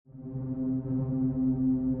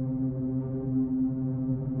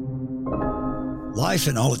Life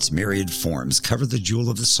in all its myriad forms cover the jewel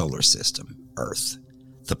of the solar system, Earth.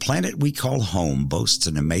 The planet we call home boasts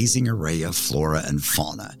an amazing array of flora and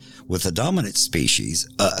fauna, with the dominant species,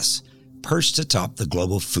 us, perched atop the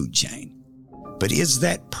global food chain. But is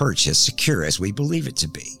that perch as secure as we believe it to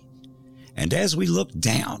be? And as we look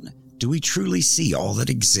down, do we truly see all that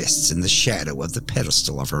exists in the shadow of the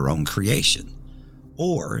pedestal of our own creation?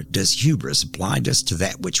 Or does hubris blind us to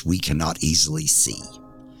that which we cannot easily see?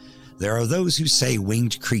 There are those who say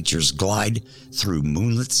winged creatures glide through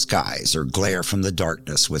moonlit skies or glare from the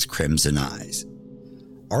darkness with crimson eyes.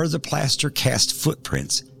 Are the plaster cast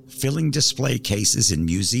footprints filling display cases in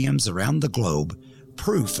museums around the globe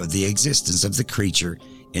proof of the existence of the creature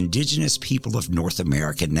indigenous people of North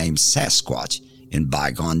America named Sasquatch in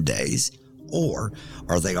bygone days? Or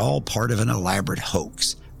are they all part of an elaborate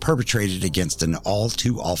hoax perpetrated against an all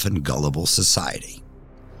too often gullible society?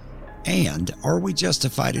 And are we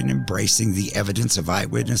justified in embracing the evidence of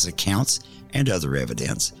eyewitness accounts and other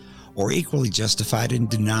evidence, or equally justified in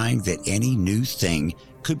denying that any new thing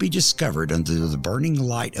could be discovered under the burning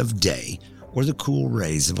light of day or the cool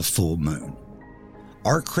rays of a full moon?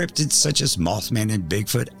 Are cryptids such as Mothman and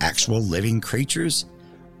Bigfoot actual living creatures,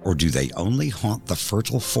 or do they only haunt the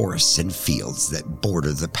fertile forests and fields that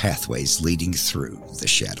border the pathways leading through the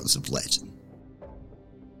shadows of legend?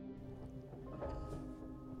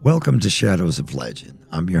 Welcome to Shadows of Legend.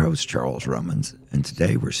 I'm your host, Charles Rummans, and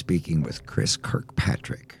today we're speaking with Chris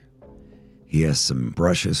Kirkpatrick. He has some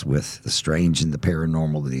brushes with the strange and the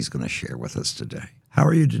paranormal that he's going to share with us today. How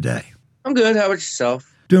are you today? I'm good. How about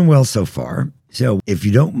yourself? Doing well so far. So if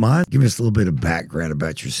you don't mind, give us a little bit of background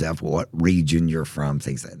about yourself, what region you're from,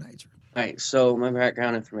 things of that nature. All right, so my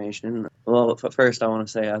background information. Well, first I want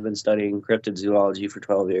to say I've been studying cryptozoology for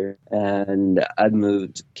 12 years, and I've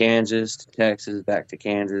moved to Kansas, to Texas, back to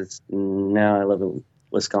Kansas, and now I live in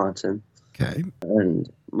Wisconsin. Okay.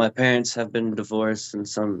 And my parents have been divorced in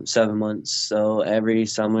some 7 months, so every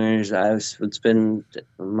summers I would spend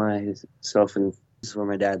myself in where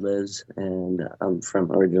my dad lives, and I'm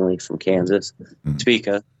originally from Kansas,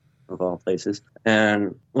 Topeka, of all places.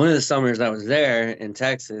 And one of the summers I was there in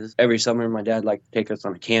Texas, every summer my dad liked to take us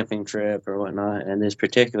on a camping trip or whatnot, and this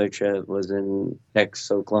particular trip was in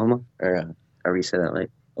Texoma, or however you say that lake,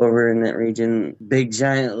 over in that region, big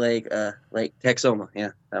giant lake, Lake Texoma,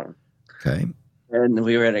 yeah, that one. Okay. And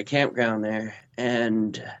we were at a campground there,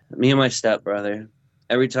 and me and my stepbrother,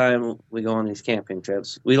 every time we go on these camping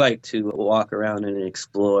trips, we like to walk around and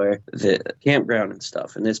explore the campground and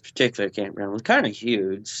stuff. And this particular campground was kind of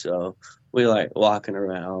huge, so we like walking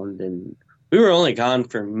around. And we were only gone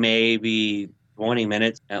for maybe 20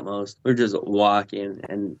 minutes at most. We were just walking,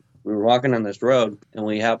 and we were walking on this road, and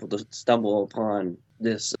we happened to stumble upon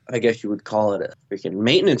this, I guess you would call it a freaking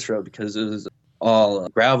maintenance road, because it was all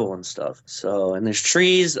gravel and stuff. So, and there's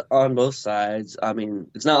trees on both sides. I mean,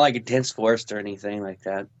 it's not like a dense forest or anything like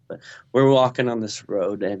that, but we're walking on this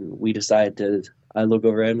road, and we decided to, I look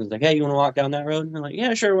over at him and was like, hey, you want to walk down that road? And I'm like,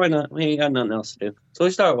 yeah, sure, why not? We ain't got nothing else to do. So we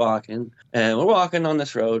start walking, and we're walking on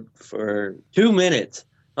this road for 2 minutes.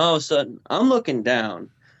 All of a sudden, I'm looking down,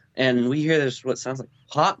 and we hear this, what sounds like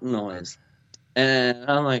pop noise. And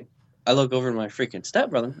I'm like, I look over at my freaking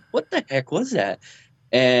stepbrother, what the heck was that?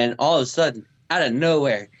 And all of a sudden, out of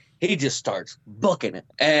nowhere, he just starts booking it.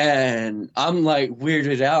 And I'm like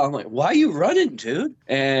weirded out. I'm like, why are you running, dude?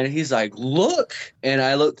 And he's like, look. And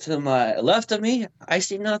I look to my left of me. I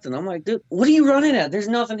see nothing. I'm like, dude, what are you running at? There's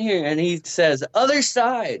nothing here. And he says, other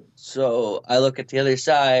side. So I look at the other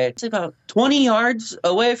side. It's about 20 yards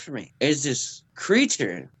away from me. It's this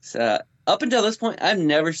creature. So up until this point, I've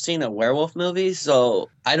never seen a werewolf movie, so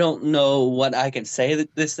I don't know what I can say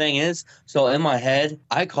that this thing is. So in my head,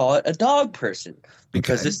 I call it a dog person,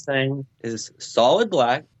 because This thing is solid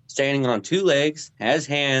black, standing on 2 legs, has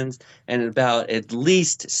hands, and about at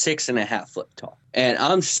least 6.5 foot tall. And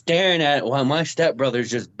I'm staring at it while my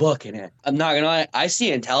stepbrother's just booking it. I'm not gonna lie, I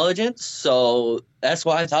see intelligence, so that's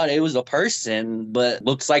why I thought it was a person, but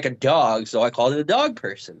looks like a dog, so I called it a dog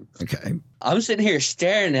person. Okay. I'm sitting here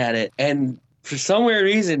staring at it, and for some weird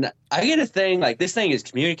reason, I get a thing like this thing is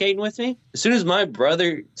communicating with me. As soon as my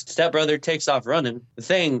stepbrother takes off running, the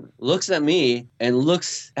thing looks at me and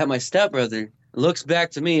looks at my stepbrother, looks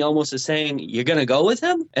back to me almost as saying, you're going to go with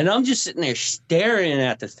him? And I'm just sitting there staring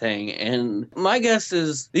at the thing. And my guess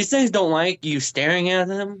is these things don't like you staring at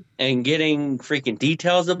them and getting freaking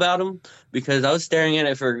details about them, because I was staring at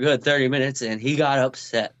it for a good 30 minutes and he got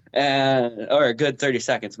upset. Or a good 30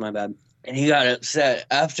 seconds, my bad. And he got upset.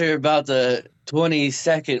 After about the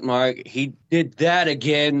 20-second mark, he did that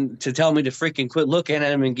again to tell me to freaking quit looking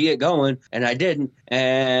at him and get going. And I didn't.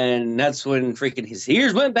 And that's when freaking his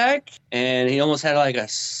ears went back. And he almost had like a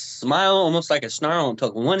smile, almost like a snarl, and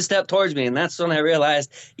took one step towards me. And that's when I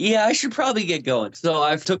realized, yeah, I should probably get going. So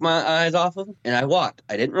I took my eyes off of him and I walked.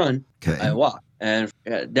 I didn't run. Okay. I walked. And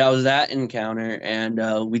that was that encounter. And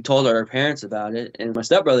we told our parents about it. And my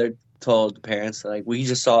stepbrother told the parents, like, we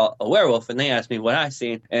just saw a werewolf, and they asked me what I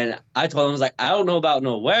seen, and I told them, I was like, I don't know about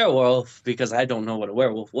no werewolf, because I don't know what a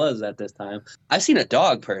werewolf was at this time. I seen a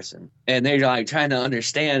dog person, and they're like trying to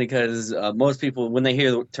understand, because most people, when they hear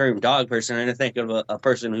the term dog person, they think of a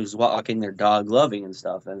person who's walking their dog loving and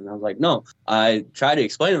stuff, and I was like, no. I tried to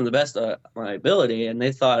explain them the best of my ability, and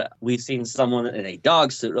they thought we seen someone in a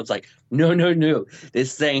dog suit. I was like, no,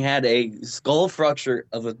 this thing had a skull fracture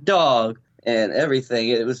of a dog and everything.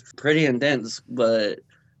 It was pretty intense, but...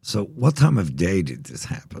 So what time of day did this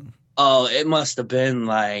happen? Oh, it must have been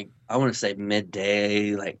like, I want to say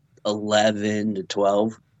midday, like 11 to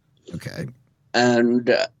 12. Okay. And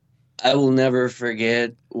I will never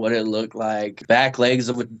forget what it looked like. Back legs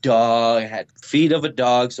of a dog, had feet of a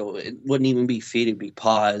dog, so it wouldn't even be feet, it'd be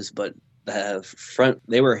paws, but the front,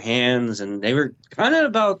 they were hands, and they were kind of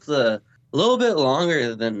about a little bit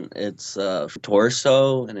longer than its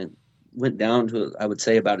torso, and it went down to, I would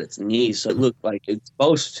say, about its knees. So it looked like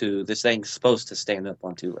this thing's supposed to stand up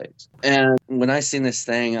on two legs. And when I seen this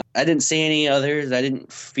thing, I didn't see any others. I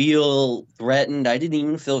didn't feel threatened. I didn't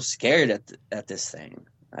even feel scared at this thing.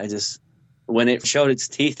 When it showed its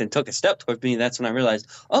teeth and took a step towards me, that's when I realized,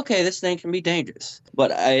 okay, this thing can be dangerous.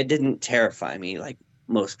 But it didn't terrify me like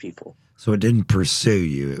most people. So it didn't pursue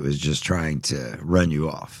you. It was just trying to run you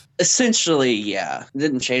off. Essentially, yeah. It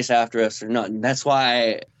didn't chase after us or nothing. That's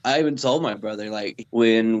why I even told my brother, like,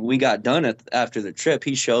 when we got done after the trip,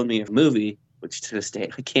 he showed me a movie, which to this day,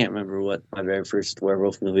 I can't remember what my very first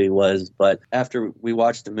werewolf movie was. But after we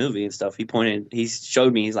watched the movie and stuff, he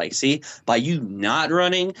showed me, he's like, see, by you not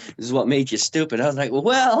running is what made you stupid. I was like,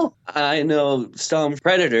 well, I know some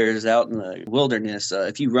predators out in the wilderness,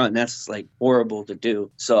 if you run, that's like horrible to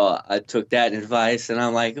do. So I took that advice, and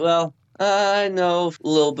I'm like, well, I know a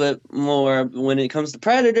little bit more when it comes to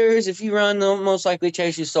predators. If you run, they'll most likely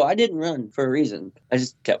chase you. So I didn't run for a reason. I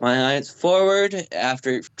just kept my eyes forward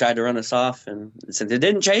after it tried to run us off. And since it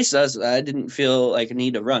didn't chase us, I didn't feel like a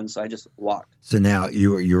need to run. So I just walked. So now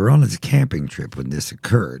you were on a camping trip when this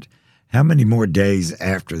occurred. How many more days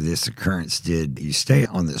after this occurrence did you stay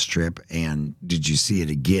on this trip, and did you see it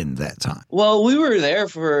again that time? Well, we were there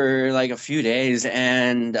for like a few days,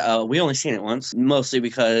 and we only seen it once, mostly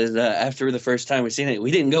because after the first time we seen it,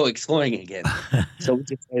 we didn't go exploring again. So we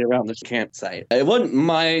just stayed around the campsite. It wasn't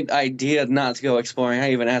my idea not to go exploring.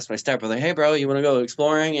 I even asked my stepbrother, hey, bro, you want to go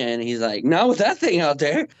exploring? And he's like, no, with that thing out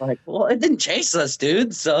there. I'm like, well, it didn't chase us,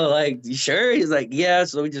 dude. So, like, you sure? He's like, yeah.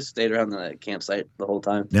 So we just stayed around the campsite the whole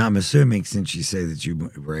time. Now, I'm assuming, since you say that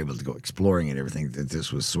you were able to go exploring and everything, that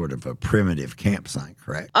this was sort of a primitive campsite,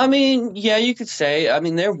 correct? I mean, yeah, you could say. I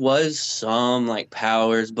mean, there was some like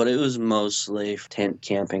powers, but it was mostly tent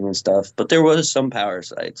camping and stuff. But there was some power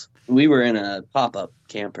sites. We were in a pop-up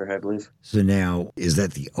camper, I believe. So now, is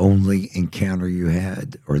that the only encounter you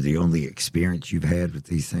had, or the only experience you've had with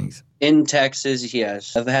these things? In Texas,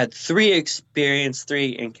 yes. I've had three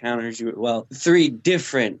encounters, three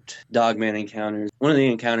different dogman encounters. One of the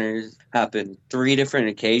encounters happened 3 different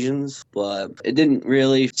occasions, but it didn't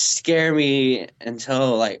really scare me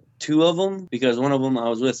until like 2 of them, because one of them I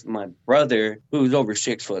was with my brother, who was over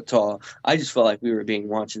 6 foot tall. I just felt like we were being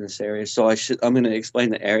watched in this area, so I'm going to explain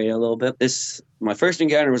the area a little bit. My first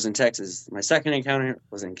encounter was in Texas. My second encounter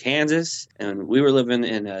was in Kansas, and we were living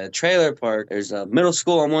in a trailer park. There's a middle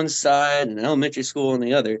school on one side and an elementary school on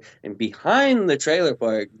the other, and behind the trailer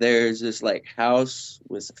park, there's this like house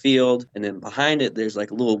with a field, and then behind it, there's like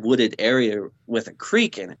a little wooded area with a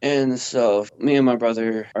creek in it. And so me and my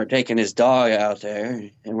brother are taking his dog out there,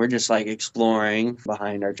 and we're just like exploring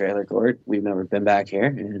behind our trailer court. We've never been back here.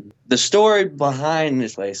 And the story behind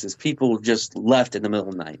this place is people just left in the middle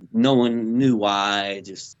of the night. No one knew why,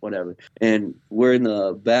 just whatever. And we're in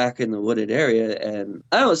the back in the wooded area, and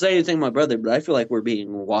I don't say anything to my brother, but I feel like we're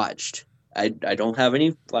being watched. I don't have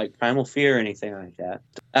any like primal fear or anything like that.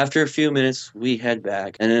 After a few minutes, we head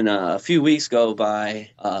back, and then a few weeks go by.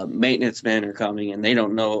 Maintenance men are coming, and they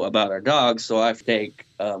don't know about our dogs, so I have to take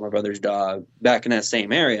my brother's dog, back in that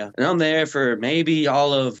same area. And I'm there for maybe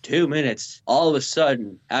all of 2 minutes. All of a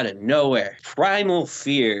sudden, out of nowhere, primal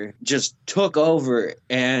fear just took over.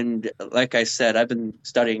 And like I said, I've been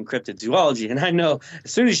studying cryptozoology, and I know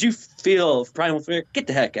as soon as you feel primal fear, get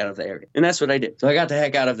the heck out of the area. And that's what I did. So I got the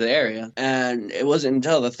heck out of the area. And it wasn't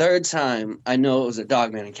until the third time I know it was a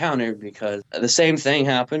dogman encounter, because the same thing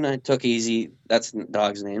happened. I took Easy. That's the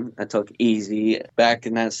dog's name. I took Easy back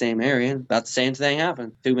in that same area. About the same thing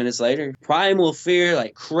happened. 2 minutes later, primal fear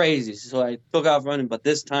like crazy. So I took off running. But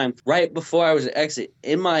this time, right before I was to exit,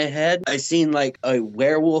 in my head, I seen like a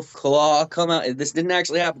werewolf claw come out. This didn't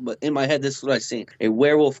actually happen, but in my head, this is what I seen. A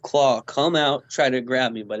werewolf claw come out, try to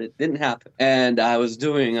grab me, but it didn't happen. And I was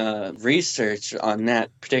doing research on that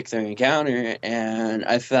particular encounter, and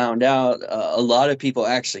I found out a lot of people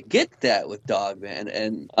actually get that with dogman.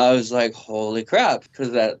 And I was like, holy crap,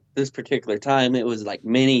 because at this particular time, it was like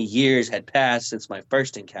many years had passed since my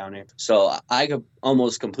first encounter. So I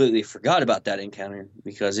almost completely forgot about that encounter,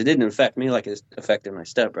 because it didn't affect me like it affected my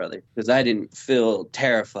stepbrother, because I didn't feel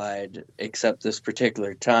terrified except this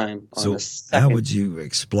particular time. So how would you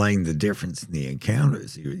explain the difference in the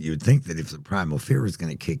encounters? You would think that if the primal fear was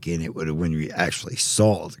going to kick in, it would have when you actually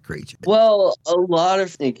saw the creature. Well, a lot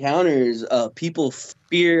of encounters, people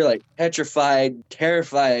fear, like petrified,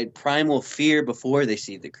 terrified, primal fear before they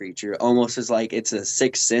see the creature, almost as like it's a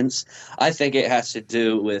sixth sense. I think it has to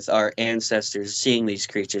do with our ancestors seeing these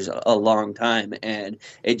creatures a long time, and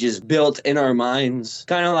it just built in our minds,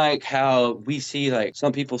 kind of like how we see, like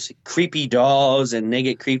some people see creepy dolls and they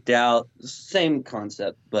get creeped out. Same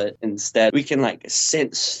concept, but instead we can like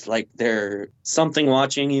sense like there's something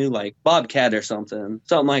watching you, like Bobcat or something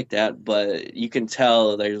like that, but you can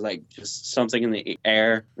tell there's like just something in the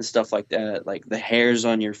air and stuff like that. Like the hairs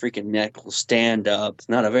on your freaking neck will stand up. It's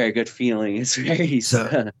not a very good feeling. It's very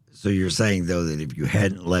sad. So you're saying, though, that if you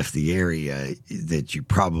hadn't left the area, that you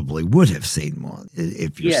probably would have seen one,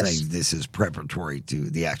 if you're saying this is preparatory to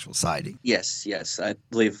the actual sighting? Yes. I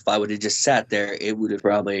believe if I would have just sat there, it would have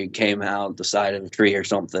probably came out the side of a tree or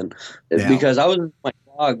something. Now, because I was with my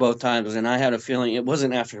dog both times, and I had a feeling it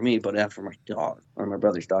wasn't after me, but after my dog, or my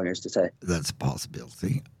brother's dog, I used to say. That's a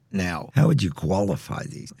possibility. Now, how would you qualify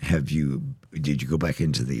these? Did you go back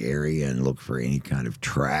into the area and look for any kind of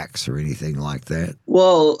tracks or anything like that?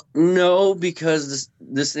 Well, no, because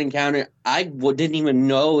this encounter, I didn't even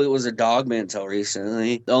know it was a dogman until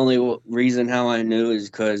recently. The only reason how I knew is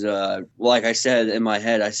because, like I said, in my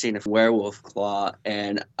head, I seen a werewolf claw,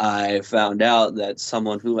 and I found out that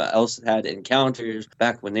someone who else had encounters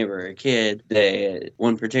back when they were a kid,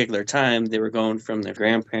 one particular time, they were going from their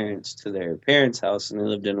grandparents to their parents' house, and they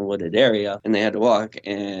lived in a wooded area, and they had to walk.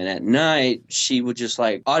 And at night, she would just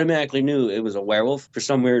like automatically knew it was a werewolf for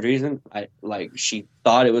some weird reason. She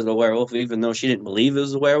thought it was a werewolf, even though she didn't believe it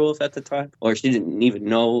was a werewolf at the time, or she didn't even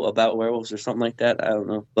know about werewolves or something like that. I don't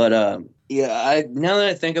know. But yeah, now that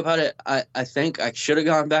I think about it, I think I should have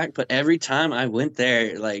gone back, but every time I went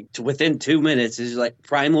there, like within 2 minutes, it's like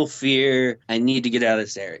primal fear. I need to get out of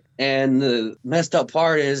this area. And the messed up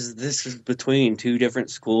part is this is between two different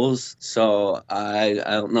schools, so I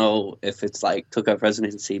don't know if it's like took up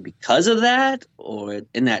residency because of that or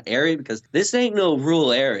in that area, because this ain't no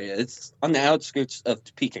rural area. It's on the outskirts of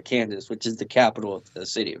Topeka, Kansas, which is the capital of the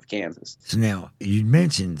city of Kansas. So now, you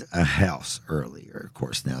mentioned a house earlier. Of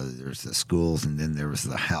course, now there's the schools, and then there was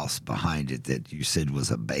the house behind it that you said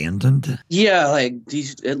was abandoned. Yeah, like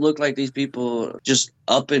it looked like these people just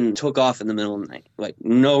up and took off in the middle of the night. Like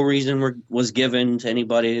no reason was given to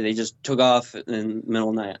anybody. They just took off in the middle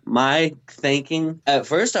of the night. My thinking, at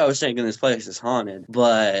first I was thinking this place is haunted,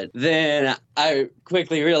 but then I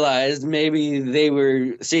quickly realized maybe they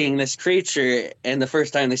were seeing this creature, and the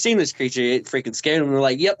first time they seen this creature, it freaking scared them. They're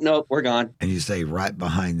like, yep, nope, we're gone. And you say right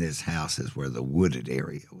behind this house is where the wooded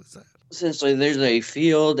area was at. Essentially, there's a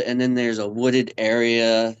field, and then there's a wooded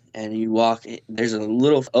area, and you walk, there's a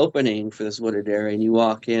little opening for this wooded area, and you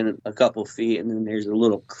walk in a couple feet, and then there's a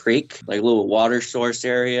little creek, like a little water source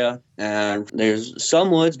area, and there's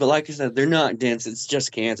some woods, but like I said, they're not dense. It's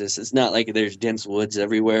just Kansas. It's not like there's dense woods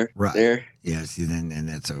everywhere. Right. There. Yes, and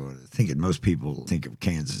that's thinking most people think of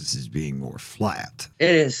Kansas as being more flat.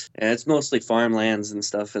 It is. And it's mostly farmlands and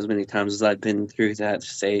stuff, as many times as I've been through that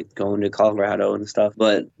state, going to Colorado and stuff.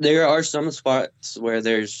 But there are some spots where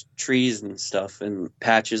there's trees and stuff and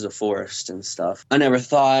patches of forest and stuff. I never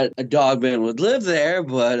thought a dogman would live there,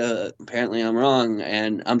 but apparently I'm wrong.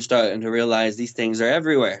 And I'm starting to realize these things are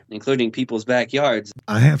everywhere, including people's backyards.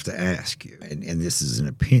 I have to ask you, and this is an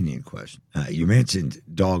opinion question. You mentioned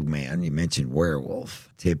dogman, you mentioned werewolf.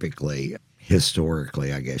 Typically,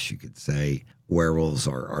 historically, I guess you could say, werewolves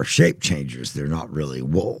are shape changers. They're not really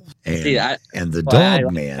wolves. See, And the I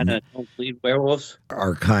dog men don't believe werewolves.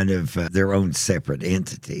 are kind of their own separate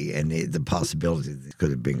entity, and the possibility that could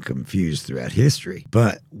have been confused throughout history.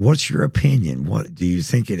 But what's your opinion? What do you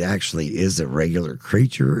think it actually is a regular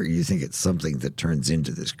creature, or you think it's something that turns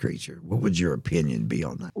into this creature? What would your opinion be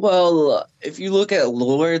on that? Well, if you look at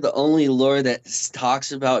lore, the only lore that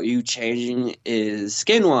talks about you changing is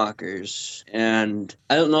skinwalkers. And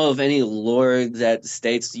I don't know of any lore that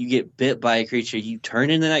states you get bit by a creature, you turn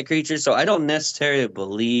into that creature. So I don't necessarily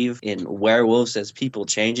believe in werewolves as people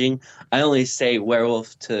changing. I only say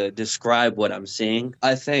werewolf to describe what I'm seeing.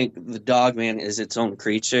 I think the Dogman is its own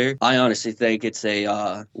creature. I honestly think it's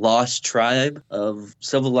a lost tribe of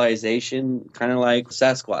civilization, kind of like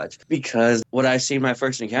Sasquatch. Because what I seen my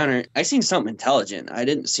first encounter, I seen something intelligent. I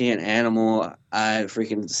didn't see an animal. I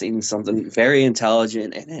freaking seen something very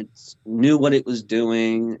intelligent, and it knew what it was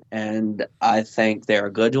doing. And I think there are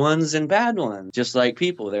good ones and bad ones, just like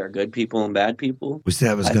people. There are good people and bad people. Which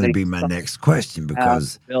that was going to be my next question,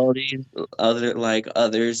 because abilities, other like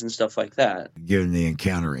others and stuff like that. Given the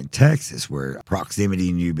encounter in Texas, where proximity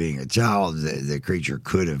and you being a child, the creature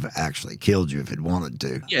could have actually killed you if it wanted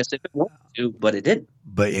to. Yes, if it wanted to, but it didn't.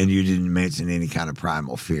 And you didn't mention any kind of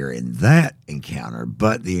primal fear in that encounter,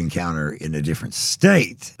 but the encounter in a different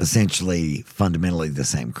state, essentially fundamentally the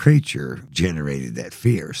same creature, generated that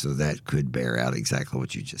fear. So that could bear out exactly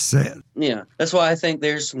what you just said. Yeah, that's why I think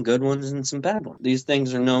there's some good ones and some bad ones. These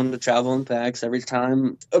things are known to travel in packs every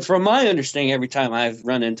time. From my understanding, every time I've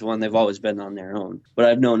run into one, they've always been on their own. But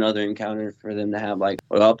I've known other encounters for them to have like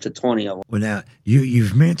up to 20 of them. Well, now,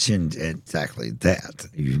 you've mentioned exactly that.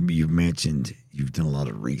 You've mentioned you've done a lot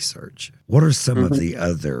of research. What are some of the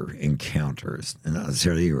other encounters, and not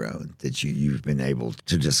necessarily your own, that you've been able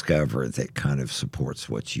to discover that kind of supports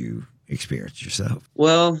what you experienced yourself?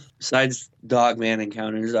 Well, besides Dogman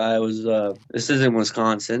encounters, I was, this is in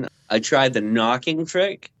Wisconsin. I tried the knocking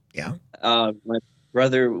trick. Yeah. My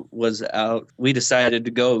brother was out. We decided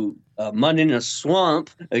to go mud in a swamp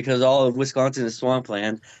because all of Wisconsin is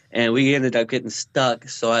swampland, and we ended up getting stuck.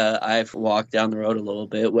 So I walked down the road a little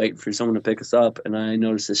bit, waiting for someone to pick us up, and I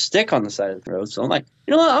noticed a stick on the side of the road. So I'm like,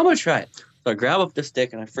 you know what? I'm going to try it. So I grab up the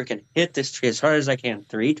stick and I freaking hit this tree as hard as I can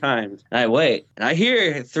 3 times. And I wait, and I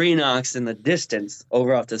hear 3 knocks in the distance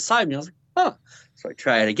over off to the side. And I was like, oh. So I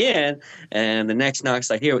try it again, and the next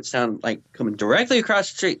knocks I hear would sound like coming directly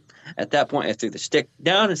across the street. At that point, I threw the stick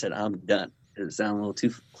down and said, I'm done. It sounded a little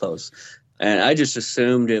too close. And I just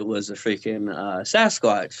assumed it was a freaking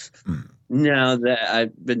Sasquatch. Now that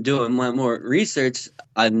I've been doing more research,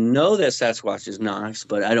 I know that Sasquatches knocks,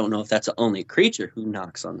 but I don't know if that's the only creature who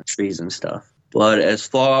knocks on the trees and stuff. But as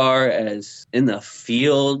far as in the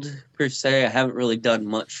field, per se, I haven't really done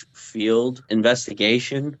much field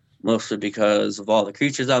investigation. Mostly because of all the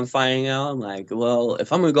creatures I'm finding out. I'm like, well,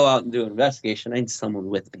 if I'm going to go out and do an investigation, I need someone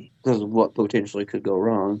with me because of what potentially could go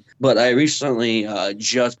wrong. But I recently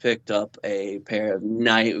just picked up a pair of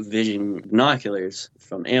night vision binoculars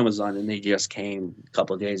from Amazon, and they just came a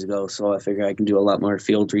couple of days ago. So I figure I can do a lot more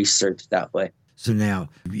field research that way. So now,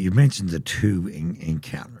 you mentioned the 2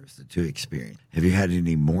 encounters, the 2 experiences. Have you had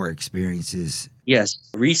any more experiences? Yes.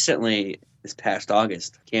 Recently, this past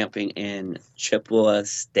August, camping in Chippewa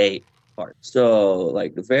State Park. So,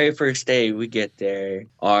 like, the very first day we get there,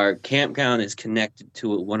 our campground is connected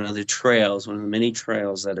to one of the trails, one of the many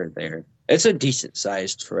trails that are there. It's a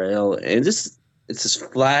decent-sized trail, and it's as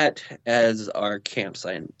flat as our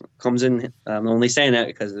campsite. Comes in, I'm only saying that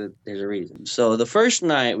because there's a reason. So the first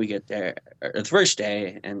night we get there, or the first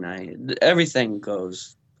day and night, everything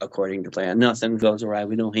goes according to plan. Nothing goes awry.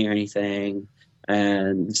 We don't hear anything.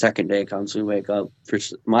 And the second day comes, we wake up.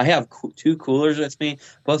 I have 2 coolers with me.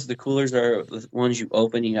 Both of the coolers are the ones you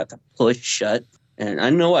open, you have to push shut. And I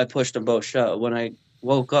know I pushed them both shut. When I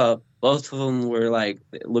woke up, both of them were like,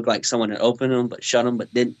 it looked like someone had opened them, but shut them,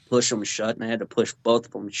 but didn't push them shut. And I had to push both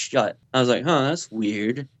of them shut. I was like, that's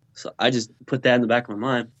weird. So I just put that in the back of my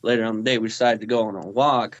mind. Later on the day, we decided to go on a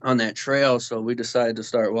walk on that trail. So we decided to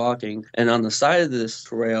start walking. And on the side of this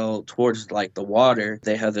trail towards like the water,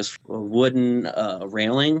 they have this wooden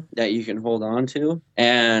railing that you can hold on to.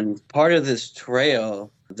 And part of this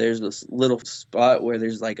trail, there's this little spot where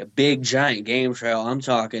there's like a big giant game trail. I'm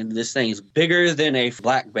talking, this thing is bigger than a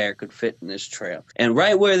black bear could fit in this trail. And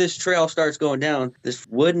right where this trail starts going down, this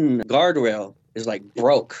wooden guardrail is like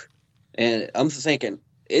broke. And I'm thinking,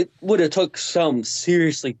 it would have took some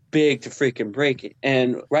seriously big to freaking break it.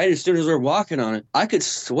 And right as soon as we're walking on it, I could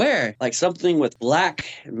swear like something with black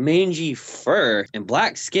mangy fur and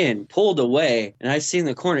black skin pulled away. And I seen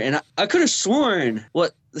the corner, and I could have sworn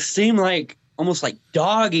what seemed like almost like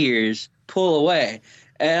dog ears pull away.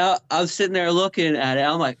 And I was sitting there looking at it.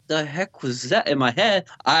 I'm like, the heck was that? In my head,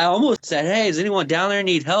 I almost said, hey, is anyone down there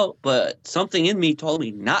need help? But something in me told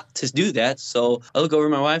me not to do that. So I look over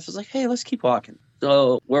at my wife. I was like, hey, let's keep walking.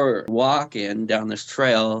 So we're walking down this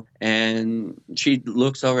trail, and she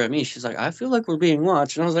looks over at me. She's like, I feel like we're being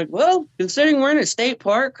watched. And I was like, well, considering we're in a state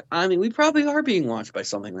park, I mean, we probably are being watched by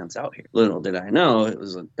something that's out here. Little did I know it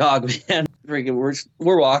was a dog man. Freaking,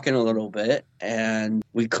 we're walking a little bit, and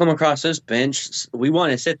we come across this bench. We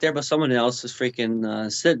want to sit there, but someone else is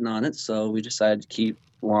freaking sitting on it. So we decided to keep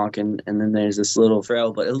walking, and then there's this little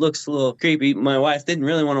trail, but it looks a little creepy. My wife didn't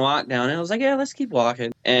really want to walk down it. I was like, yeah, let's keep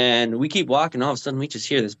walking. And we keep walking. All of a sudden, we just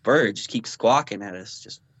hear this bird just keep squawking at us,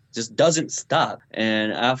 just doesn't stop.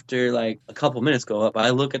 And after like a couple minutes go up, I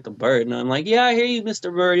look at the bird and I'm like, yeah, I hear you,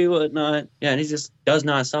 Mr. Birdie, whatnot. Yeah, and he just does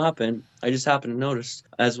not stop. And I just happened to notice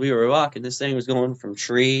as we were walking, this thing was going from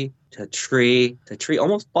tree to tree to tree,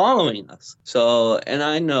 almost following us. So, and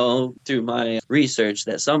I know through my research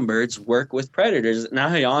that some birds work with predators. And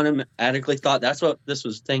I automatically thought that's what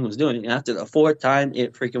thing was doing. And after the fourth time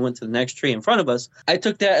it freaking went to the next tree in front of us, I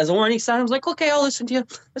took that as a warning sign. I was like, okay, I'll listen to you.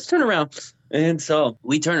 Let's turn around. And so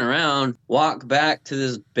we turn around, walk back to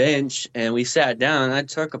this bench, and we sat down. And I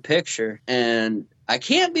took a picture, and I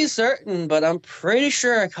can't be certain, but I'm pretty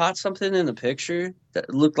sure I caught something in the picture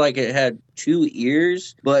that looked like it had 2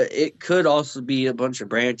 ears, but it could also be a bunch of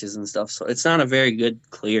branches and stuff. So it's not a very good,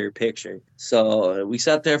 clear picture. So we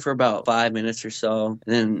sat there for about 5 minutes or so,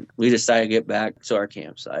 and then we decided to get back to our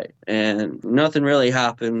campsite. And nothing really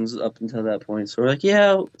happens up until that point. So we're like,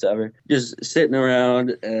 yeah, whatever. Just sitting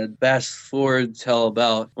around, and fast forward till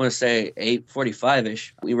about, I want to say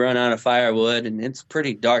 8:45-ish. We run out of firewood, and it's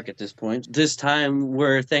pretty dark at this point. This time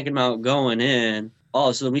we're thinking about going in.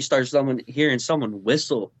 Oh, so we start hearing someone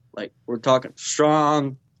whistle. Like, we're talking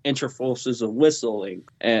strong intervals of whistling,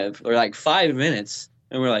 and for like 5 minutes.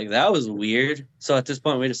 And we're like, that was weird. So at this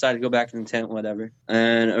point, we decided to go back in the tent, whatever.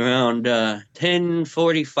 And around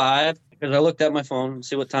 10:45, because I looked at my phone and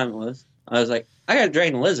see what time it was, I was like, I got to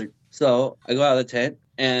drain a lizard. So I go out of the tent,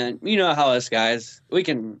 and you know how us guys, we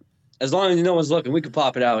can, as long as no one's looking, we could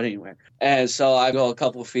pop it out anywhere. And so I go a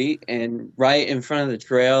couple feet, and right in front of the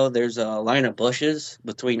trail, there's a line of bushes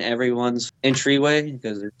between everyone's entryway,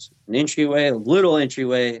 because there's an entryway, a little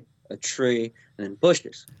entryway, a tree, and then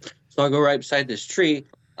bushes. So I go right beside this tree.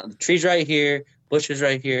 The tree's right here, bushes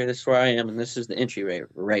right here. This is where I am, and this is the entryway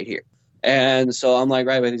right here. And so I'm like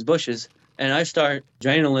right by these bushes, and I start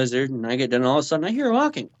draining a lizard, and I get done, and all of a sudden I hear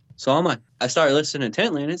walking. So I start listening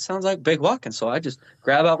intently, and it sounds like big walking. So I just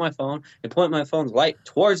grab out my phone and point my phone's light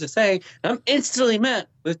towards the thing, and I'm instantly met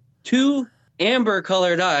with 2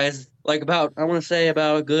 amber-colored eyes, like about, I want to say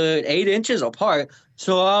about a good 8 inches apart.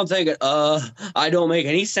 So I'm thinking, I don't make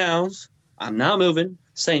any sounds. I'm not moving.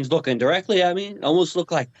 This thing's looking directly at me. It almost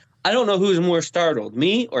looked like, I don't know who's more startled,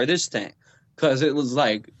 me or this thing, because it was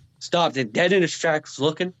like stopped it dead in its tracks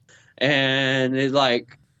looking, and it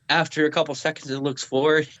like after a couple seconds it looks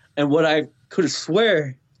forward, and what I could have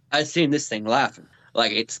swear I seen this thing laughing,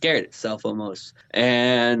 like it scared itself almost.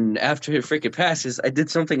 And after it freaking passes, I did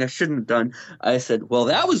something I shouldn't have done. I said, well,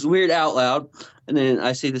 that was weird out loud. And then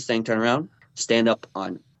I see this thing turn around, stand up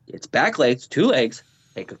on its back legs, 2 legs,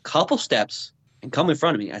 take a couple steps, and come in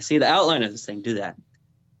front of me. I see the outline of this thing do that.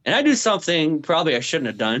 And I do something probably I shouldn't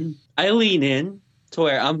have done. I lean in to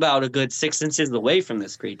where I'm about a good 6 inches away from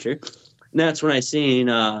this creature. And that's when I seen,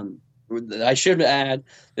 I should add,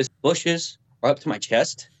 this bushes are up to my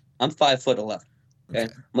chest. I'm 5'11". Okay.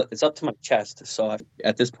 It's up to my chest. So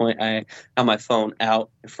at this point, I have my phone out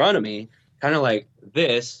in front of me, kind of like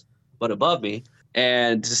this, but above me,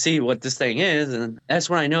 and to see what this thing is. And that's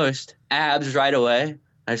when I noticed abs right away.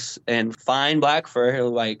 And fine black fur,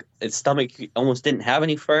 like its stomach almost didn't have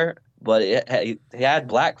any fur, but it had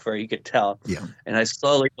black fur, you could tell. Yeah. And I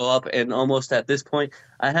slowly go up, and almost at this point,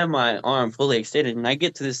 I have my arm fully extended, and I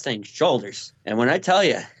get to this thing's shoulders. And when I tell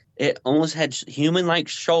you, it almost had human-like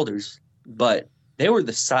shoulders, but they were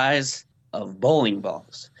the size of bowling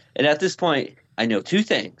balls. And at this point, I know 2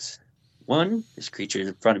 things. 1, this creature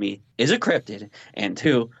in front of me is a cryptid, and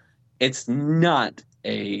 2, it's not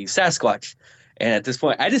a Sasquatch. And at this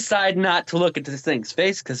point, I decide not to look into this thing's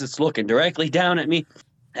face because it's looking directly down at me.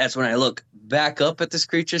 That's when I look back up at this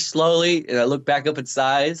creature slowly, and I look back up its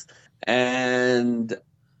eyes, and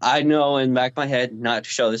I know in the back of my head not to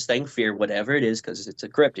show this thing fear, whatever it is, because it's a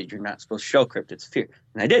cryptid. You're not supposed to show cryptids fear.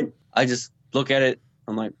 And I didn't. I just look at it.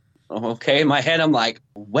 I'm like, oh, okay. In my head, I'm like,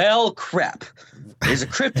 well, crap. There's a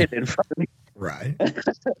cryptid in front of me. Right.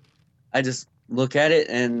 I just look at it,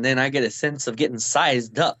 and then I get a sense of getting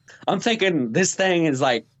sized up. I'm thinking this thing is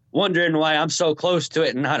like wondering why I'm so close to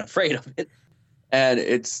it and not afraid of it. And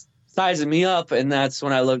it's sizing me up, and that's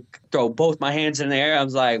when I throw both my hands in the air. I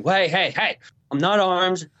was like, hey, I'm not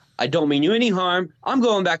armed. I don't mean you any harm. I'm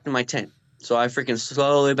going back to my tent. So I freaking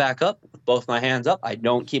slowly back up with both my hands up. I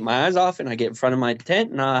don't keep my eyes off, and I get in front of my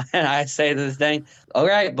tent, and I say to this thing, all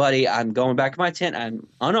right, buddy, I'm going back to my tent. I'm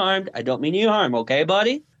unarmed. I don't mean you harm, okay,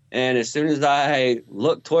 buddy? And as soon as I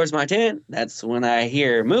look towards my tent, that's when I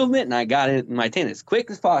hear movement, and I got it in my tent as quick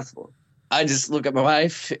as possible. I just look at my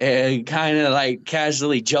wife and kind of like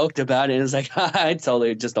casually joked about it. And it's like, I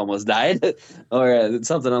totally just almost died, or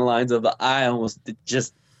something on the lines of, I almost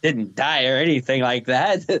just didn't die or anything like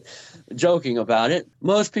that, joking about it.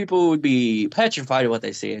 Most people would be petrified of what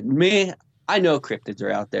they see. And me, I know cryptids are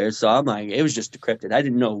out there. So I'm like, it was just a cryptid. I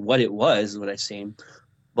didn't know what it was, what I seen.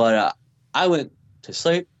 But I went to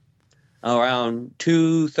sleep around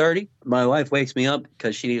 2:30. My wife wakes me up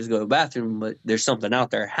because she needs to go to the bathroom, but there's something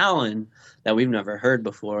out there howling that we've never heard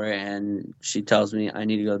before, and she tells me I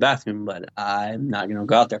need to go to the bathroom, but I'm not going to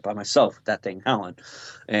go out there by myself with that thing howling.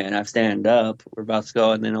 And I stand up, we're about to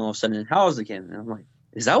go, and then all of a sudden it howls again. And I'm like,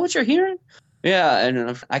 is that what you're hearing? Yeah,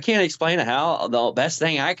 and I can't explain it how. The best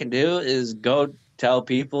thing I can do is go tell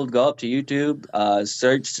people to go up to YouTube,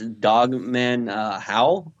 search Dogman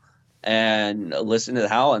Howl, and listen to the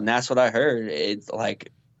howl, and that's what I heard. It's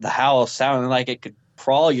like the howl sounded like it could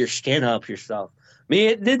crawl your skin up yourself. Me,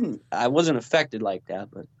 it didn't. I wasn't affected like that,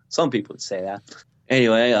 but some people would say that.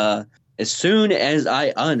 Anyway, as soon as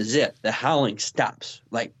I unzip, the howling stops.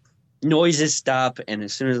 Like, noises stop, and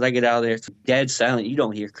as soon as I get out of there, it's dead silent. You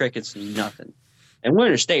don't hear crickets, nothing. And we're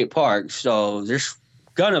in a state park, so there's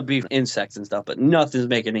gonna be insects and stuff, but nothing's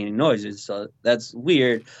making any noises, so that's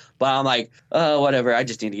weird. But I'm like, whatever, I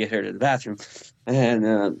just need to get her to the bathroom.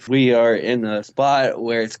 And we are in a spot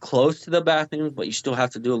where it's close to the bathroom, but you still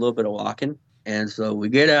have to do a little bit of walking. And so we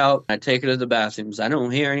get out, I take her to the bathrooms. I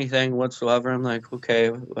don't hear anything whatsoever. I'm like, okay,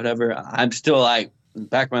 whatever. I'm still like, in the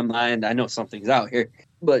back of my mind, I know something's out here.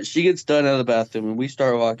 But she gets done out of the bathroom, and we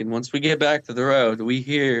start walking. Once we get back to the road, we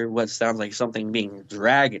hear what sounds like something being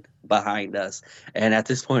dragged behind us. And at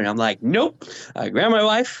this point, I'm like, nope. I grabbed my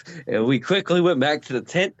wife, and we quickly went back to the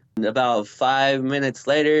tent. And about 5 minutes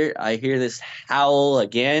later, I hear this howl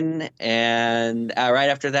again. And right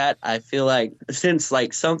after that, I feel like since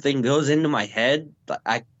like something goes into my head,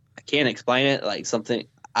 I can't explain it. Like something,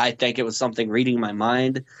 I think it was something reading my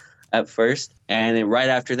mind at first. And then right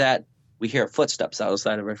after that, we hear footsteps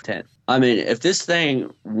outside of our tent. I mean, if this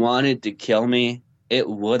thing wanted to kill me, it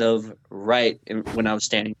would have when I was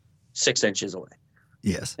standing 6 inches away.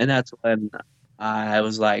 Yes. And that's when I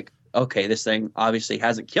was like, okay, this thing obviously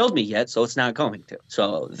hasn't killed me yet, so it's not going to.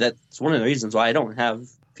 So that's one of the reasons why I don't have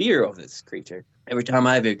fear of this creature. Every time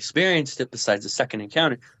I've experienced it, besides the second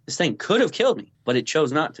encounter, this thing could have killed me, but it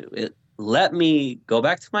chose not to. It let me go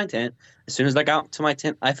back to my tent. As soon as I got to my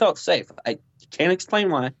tent, I felt safe. I can't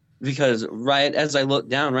explain why. Because right as I looked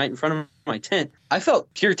down right in front of my tent, I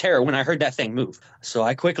felt pure terror when I heard that thing move. So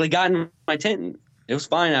I quickly got in my tent, and it was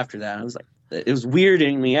fine after that. I was like, it was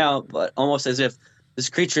weirding me out, but almost as if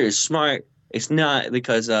this creature is smart. It's not,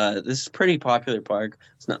 because this is a pretty popular park.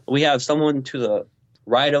 It's not. We have someone to the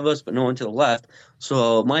right of us, but no one to the left.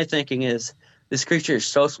 So my thinking is, this creature is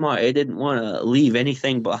so smart, it didn't want to leave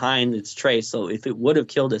anything behind its trace. So if it would have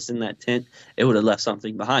killed us in that tent, it would have left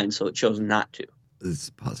something behind. So it chose not to. It's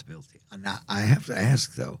a possibility. Now, I have to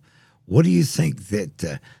ask, though, what do you think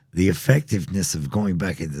that the effectiveness of going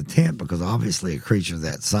back in the tent, because obviously a creature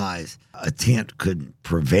that size, a tent couldn't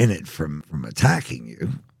prevent it from attacking you?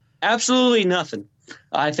 Absolutely nothing.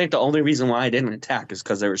 I think the only reason why I didn't attack is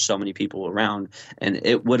because there were so many people around, and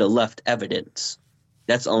it would have left evidence.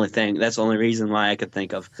 That's the only thing. That's the only reason why I could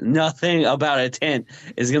think of. Nothing about a tent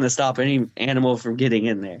is going to stop any animal from getting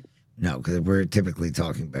in there. No, because we're typically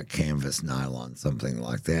talking about canvas, nylon, something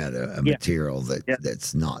like that, a material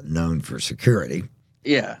that's not known for security.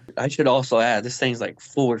 Yeah. I should also add, this thing's like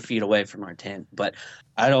 4 feet away from our tent, but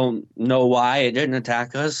I don't know why it didn't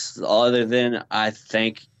attack us, other than I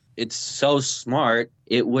think it's so smart,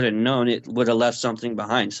 it would have known, it would have left something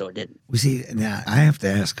behind, so it didn't. We see, now I have to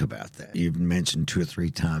ask about that. You've mentioned 2 or 3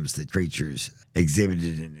 times that creatures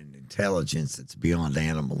exhibited an intelligence that's beyond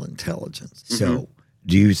animal intelligence. Mm-hmm. So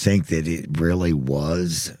do you think that it really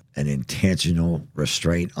was an intentional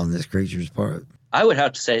restraint on this creature's part? I would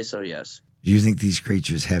have to say so, yes. Do you think these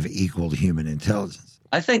creatures have equal to human intelligence?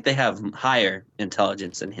 I think they have higher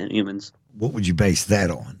intelligence than humans. What would you base that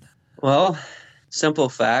on? Well, simple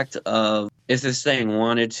fact of, if this thing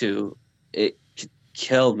wanted to, it could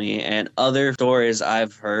killed me. And other stories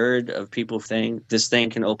I've heard of people think this thing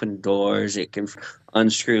can open doors, it can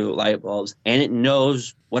unscrew light bulbs, and it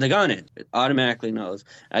knows what a gun is. It automatically knows.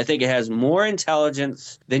 I think it has more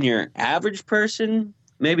intelligence than your average person.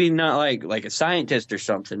 Maybe not like a scientist or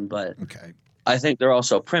something, but Okay. I think they're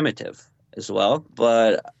also primitive as well.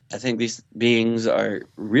 But I think these beings are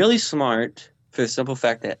really smart for the simple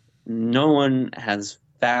fact that no one has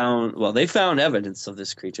found, well, they found evidence of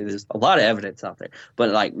this creature. There's a lot of evidence out there,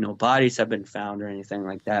 but like no bodies have been found or anything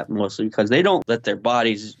like that, mostly because they don't let their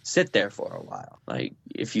bodies sit there for a while. Like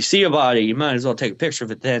if you see a body, you might as well take a picture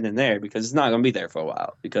of it then and there, because it's not going to be there for a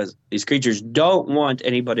while, because these creatures don't want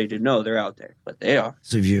anybody to know they're out there, but they are.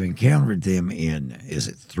 So have you encountered them in, is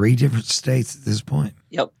it 3 different states at this point?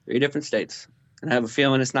 Yep, 3 different states. And I have a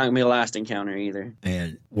feeling it's not going to be a last encounter either.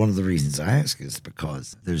 And one of the reasons I ask is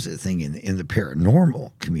because there's a thing in the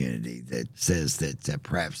paranormal community that says that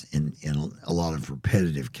perhaps in a lot of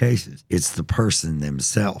repetitive cases, it's the person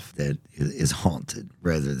themselves that is haunted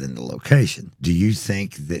rather than the location. Do you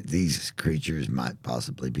think that these creatures might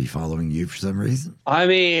possibly be following you for some reason? I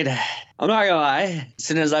mean, I'm not going to lie. As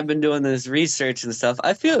soon as I've been doing this research and stuff,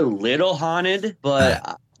 I feel a little haunted,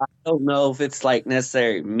 but I don't know if it's like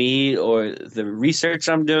necessarily me or the research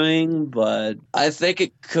I'm doing, but I think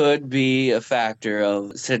it could be a factor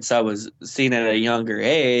of, since I was seen at a younger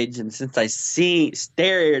age and since I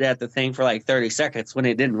stared at the thing for like 30 seconds when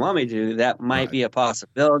it didn't want me to, that might be a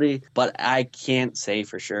possibility, but I can't say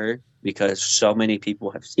for sure because so many people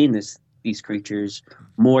have seen these creatures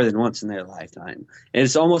more than once in their lifetime. And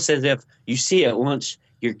it's almost as if you see it once,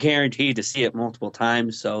 you're guaranteed to see it multiple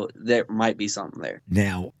times, so there might be something there.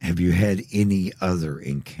 Now, have you had any other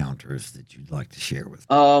encounters that you'd like to share with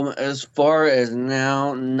me? As far as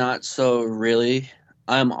now, not so really.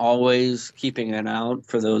 I'm always keeping an eye out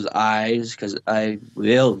for those eyes, because I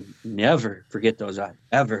will never forget those eyes,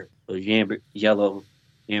 ever. Those yellow,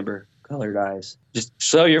 amber colored eyes. Just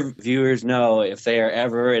so your viewers know, if they are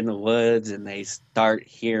ever in the woods and they start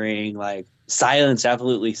hearing like silence,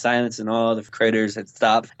 absolutely silence, and all the critters had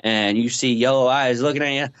stopped, and you see yellow eyes looking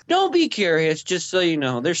at you, don't be curious, just so you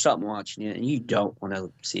know there's something watching you and you don't want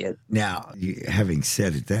to see it. Now, having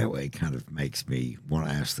said it that way kind of makes me want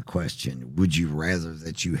to ask the question, would you rather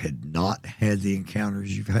that you had not had the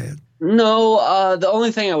encounters you've had? No, the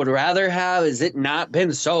only thing I would rather have is it not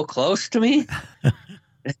been so close to me.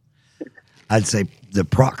 I'd say the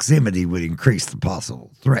proximity would increase the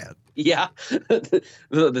possible threat. Yeah.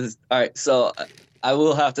 All right. So I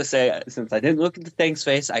will have to say, since I didn't look at the thing's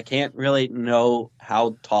face, I can't really know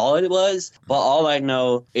how tall it was. But all I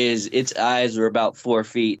know is its eyes were about 4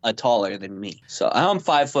 feet taller than me. So I'm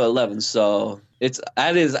 5'11". So it's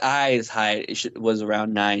at his eyes height, was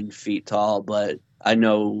around 9 feet tall. But I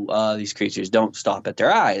know these creatures don't stop at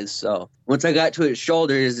their eyes. So once I got to its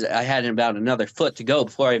shoulders, I had about another foot to go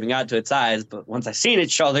before I even got to its eyes. But once I seen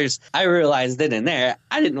its shoulders, I realized that in there,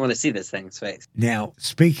 I didn't want to see this thing's face. Now,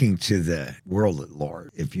 speaking to the world at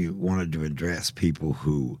large, if you wanted to address people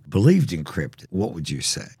who believed in cryptids, what would you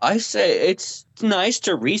say? I say it's nice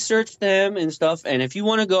to research them and stuff. And if you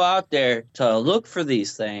want to go out there to look for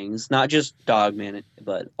these things, not just Dogman,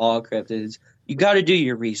 but all cryptids, you got to do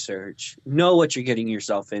your research, know what you're getting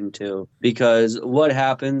yourself into, because what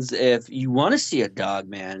happens if you want to see a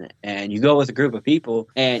Dogman and you go with a group of people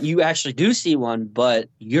and you actually do see one, but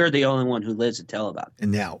you're the only one who lives to tell about it.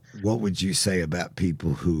 And now, what would you say about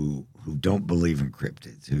people who don't believe in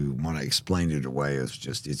cryptids, who want to explain it away as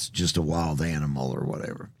it's just a wild animal or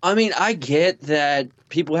whatever? I mean, I get that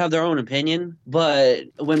people have their own opinion, but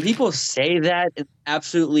when people say that and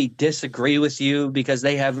absolutely disagree with you because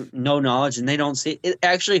they have no knowledge and they don't see it,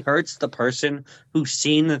 actually hurts the person who's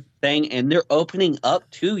seen the thing and they're opening up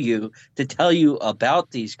to you to tell you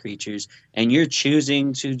about these creatures and you're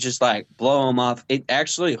choosing to just like blow them off. It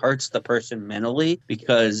actually hurts the person mentally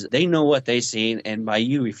because they know what they've seen, and by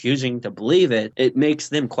you refusing to believe it, it makes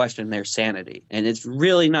them question their sanity. And it's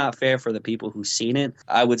really not fair for the people who've seen it.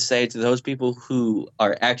 I would say to those people who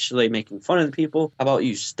are actually making fun of the people, how about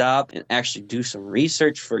you stop and actually do some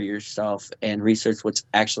research for yourself and research what's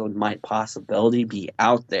actually might possibility be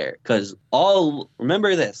out there. Because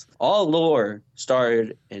remember this, all lore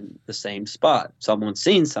started in the same spot. Someone's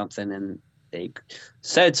seen something and they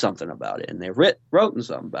said something about it, and they wrote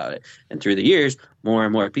something about it. And through the years, more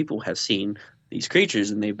and more people have seen these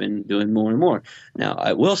creatures, and they've been doing more and more. Now,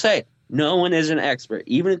 I will say, no one is an expert.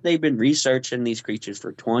 Even if they've been researching these creatures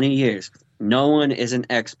for 20 years, no one is an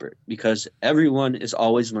expert because everyone is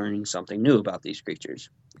always learning something new about these creatures,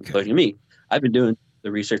 including me. I've been doing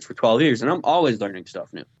the research for 12 years, and I'm always learning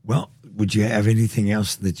stuff new. Well, would you have anything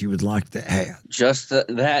else that you would like to add? Just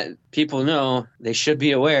that people know, they should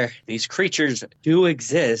be aware these creatures do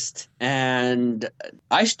exist. And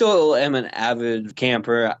I still am an avid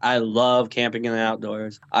camper. I love camping in the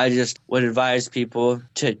outdoors. I just would advise people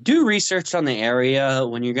to do research on the area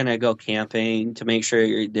when you're going to go camping to make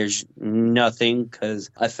sure there's nothing, because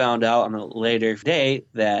I found out on a later date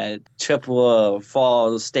that Chippewa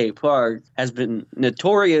Falls State Park has been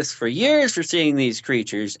notorious for years for seeing these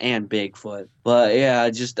creatures and Bigfoot. But yeah,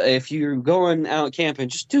 just if you're going out camping,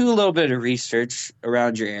 just do a little bit of research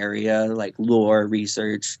around your area, like lore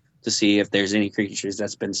research, to see if there's any creatures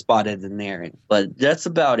that's been spotted in there. But that's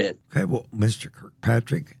about it. Okay, well, Mr.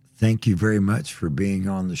 Kirkpatrick, thank you very much for being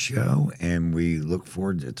on the show, and we look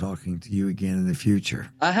forward to talking to you again in the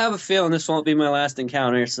future. I have a feeling this won't be my last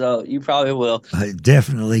encounter, so you probably will.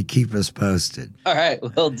 Definitely keep us posted. All right,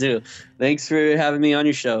 will do. Thanks for having me on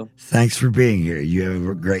your show. Thanks for being here. You have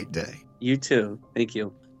a great day. You too. Thank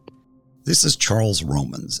you. This is Charles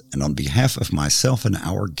Romans, and on behalf of myself and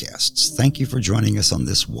our guests, thank you for joining us on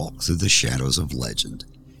this walk through the shadows of legend.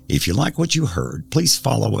 If you like what you heard, please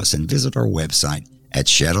follow us and visit our website at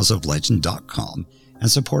shadowsoflegend.com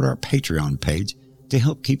and support our Patreon page to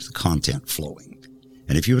help keep the content flowing.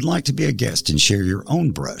 And if you would like to be a guest and share your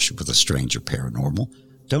own brush with a stranger paranormal,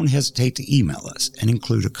 don't hesitate to email us and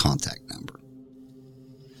include a contact number.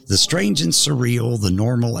 The strange and surreal, the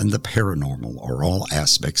normal and the paranormal are all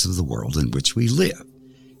aspects of the world in which we live.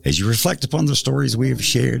 As you reflect upon the stories we have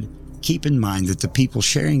shared, keep in mind that the people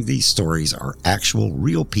sharing these stories are actual,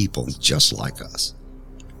 real people just like us.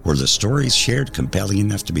 Were the stories shared compelling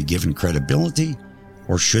enough to be given credibility,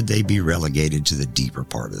 or should they be relegated to the deeper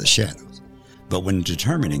part of the shadows? But when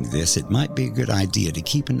determining this, it might be a good idea to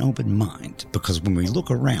keep an open mind, because when we look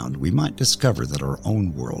around, we might discover that our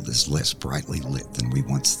own world is less brightly lit than we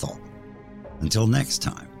once thought. Until next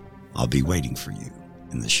time, I'll be waiting for you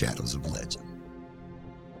in the shadows of legend.